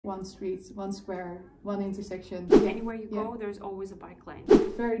one street, one square, one intersection. Anywhere you go, there's always a bike lane.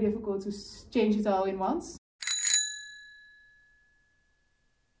 Very difficult to change it all in once.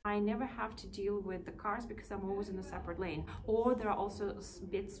 I never have to deal with the cars because I'm always in a separate lane. Or there are also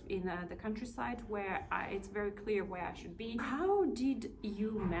bits in the countryside where it's very clear where I should be. How did you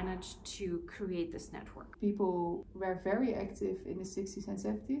manage to create this network? People were very active in the 60s and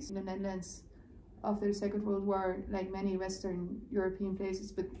 70s. In the Netherlands, after the Second World War, like many Western European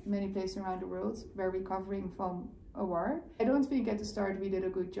places, but many places around the world, were recovering from a war. I don't think at the start we did a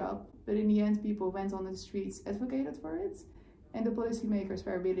good job, but in the end people went on the streets, advocated for it. And the policymakers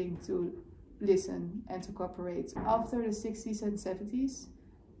were willing to listen and to cooperate. After the 60s and 70s,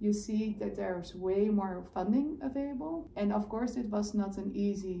 you see that there's way more funding available. And of course, it was not an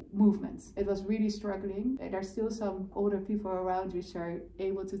easy movement. It was really struggling. There's still some older people around which are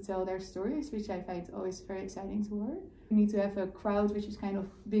able to tell their stories, which I find always very exciting to hear. You need to have a crowd which is kind of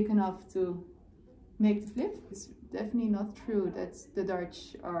big enough to make the flip. It's definitely not true that the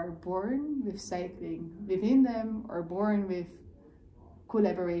Dutch are born with cycling within them or born with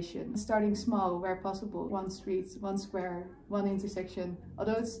collaboration. Starting small where possible, one street, one square, one intersection.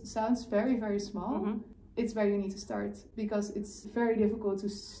 Although it sounds very, very small, it's where you need to start because it's very difficult to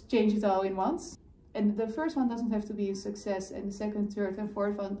change it all in once. And the first one doesn't have to be a success, and the second, third and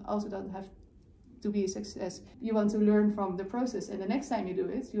fourth one also doesn't have to be a success. You want to learn from the process, and the next time you do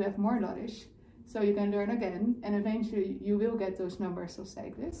it, you have more knowledge. So you can learn again, and eventually you will get those numbers of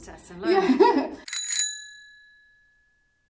cyclists. Test and learn. Yeah.